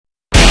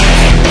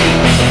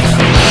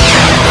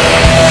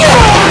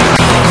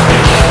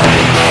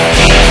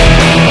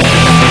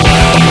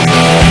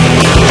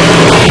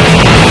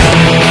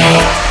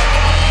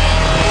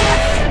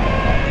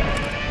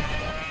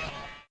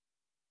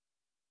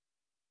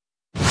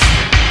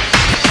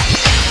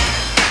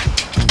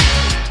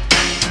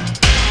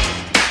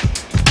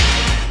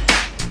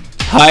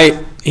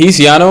Hi, he's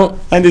Jarno.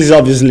 And this is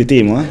obviously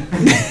Timo.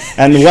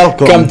 And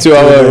welcome. Come to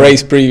our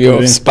race preview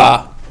of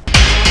Spa.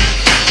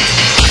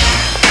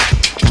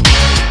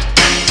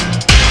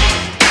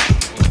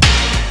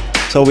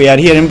 So we are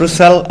here in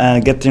Brussels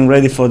getting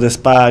ready for the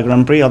Spa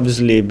Grand Prix.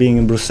 Obviously, being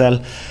in Brussels,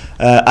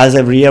 as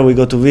every year we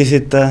go to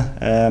visit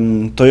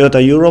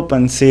Toyota Europe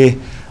and see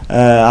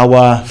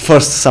our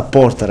first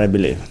supporter, I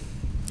believe.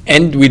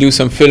 And we do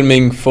some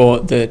filming for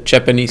the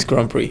Japanese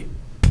Grand Prix.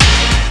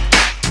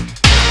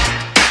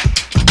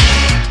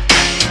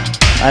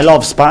 I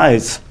love Spa.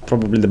 It's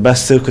probably the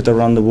best circuit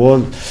around the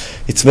world.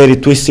 It's very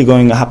twisty,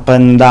 going up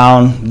and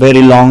down,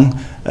 very long.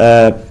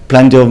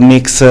 Plenty of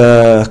mix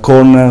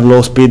corner,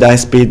 low speed, high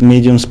speed,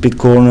 medium speed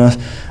corners,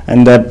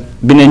 and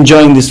I've been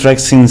enjoying this track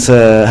since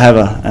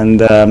ever.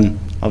 And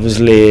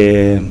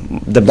obviously,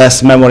 the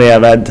best memory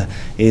I've had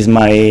is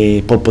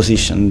my pole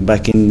position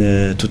back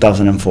in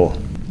 2004.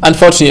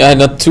 Unfortunately, I had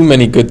not too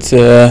many good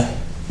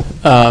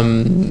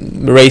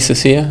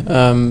races here.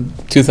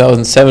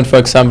 2007, for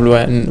example,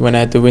 when I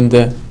had to win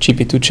the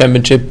GP2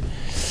 championship,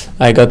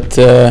 I got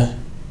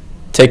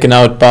taken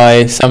out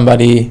by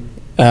somebody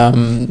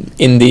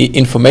in the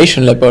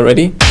information lab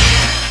already.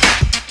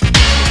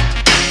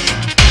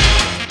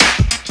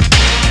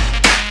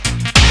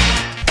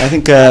 I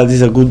think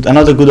this is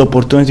another good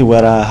opportunity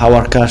where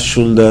our car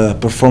should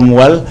perform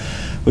well.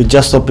 We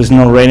just hope it's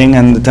not raining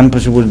and the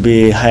temperature will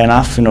be high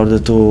enough in order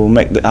to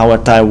make our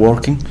tire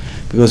working,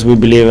 because we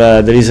believe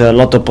there is a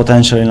lot of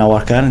potential in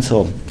our car. And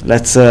so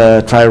let's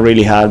try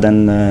really hard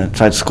and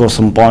try to score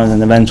some points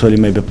and eventually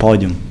maybe a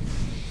podium.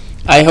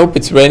 I hope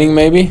it's raining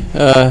maybe.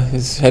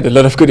 He's had a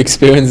lot of good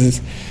experiences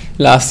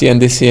last year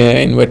and this year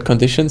in wet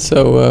conditions.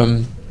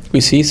 So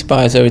we see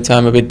Spa is every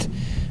time a bit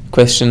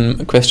question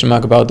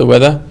mark about the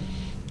weather.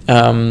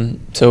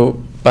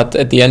 But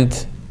at the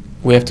end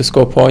we have to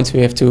score points.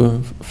 We have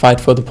to fight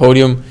for the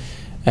podium,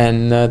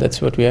 and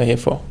that's what we are here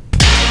for.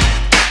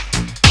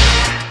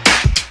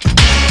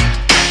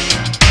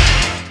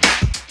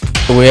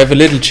 So we have a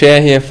little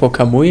chair here for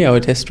Kamui, our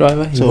test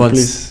driver. He so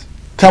please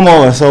come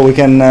over so we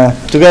can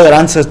together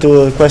answer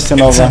to the question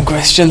of some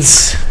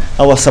questions.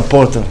 Our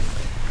supporter.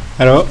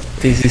 Hello,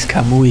 this is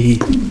Kamui.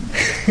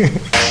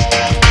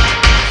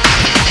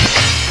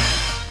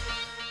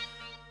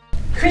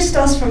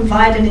 Christos from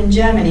Weiden in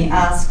Germany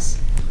asks,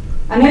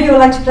 I know you all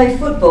like to play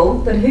football,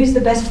 but who's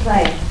the best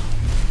player?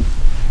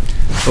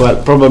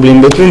 Well, probably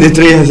in between the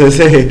three, as I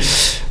say,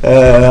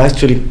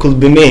 actually could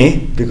be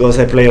me, because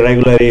I play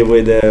regularly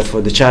with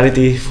for the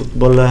charity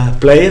football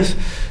players,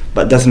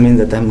 but doesn't mean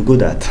that I'm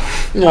good at.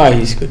 No,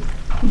 he's good,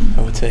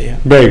 I would say, yeah.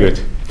 Very good.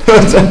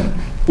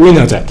 We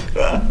know that.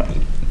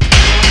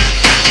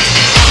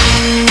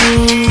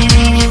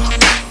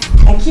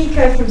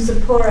 Akiko from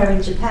Sapporo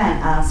in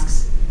Japan asks,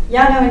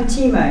 Jarno and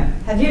Timo,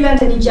 have you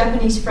learned any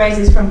Japanese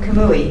phrases from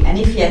Kamui, and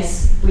if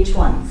yes, which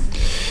ones?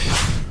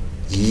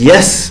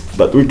 Yes,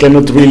 but we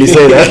cannot really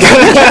say that.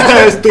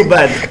 It's too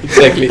bad.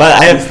 Exactly. But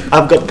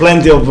I've got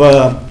plenty of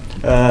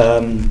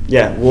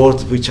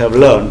words which I've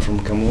learned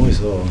from Kamui.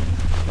 So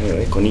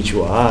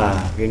konnichiwa,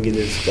 genki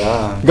desu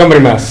ka,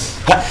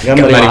 Gambarimasu.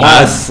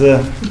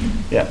 Gambarimasu.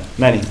 Yeah,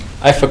 many.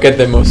 I forget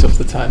them most of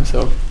the time,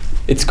 so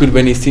it's good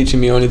when he's teaching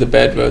me only the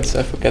bad words.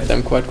 I forget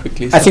them quite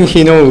quickly. So I think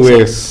he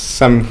knows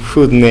some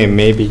food name,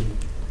 maybe.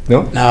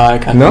 No? No, I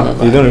can't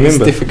remember. You don't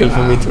remember? It's difficult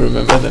for me to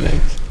remember the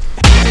names.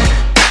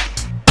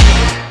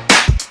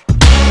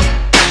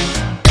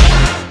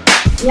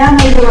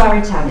 Jarno, you are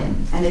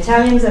Italian, and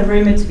Italians are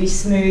rumoured to be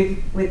smooth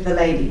with the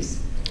ladies.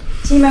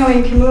 Timo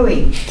and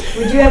Kamui,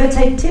 would you ever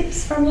take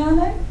tips from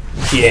Jarno?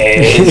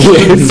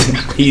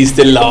 Yes, he's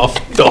the love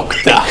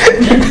doctor.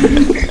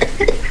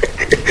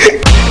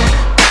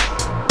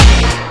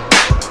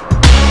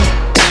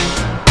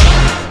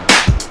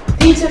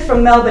 Peter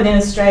from Melbourne in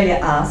Australia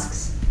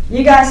asks,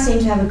 you guys seem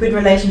to have a good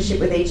relationship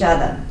with each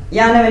other.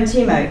 Jarno and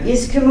Timo,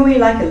 is Kamui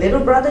like a little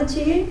brother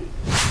to you?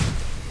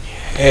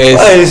 Yes,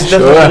 well, he's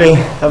definitely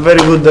a very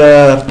good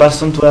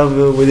person to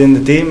have within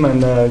the team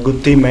and a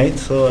good teammate,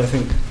 so I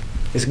think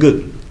it's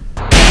good.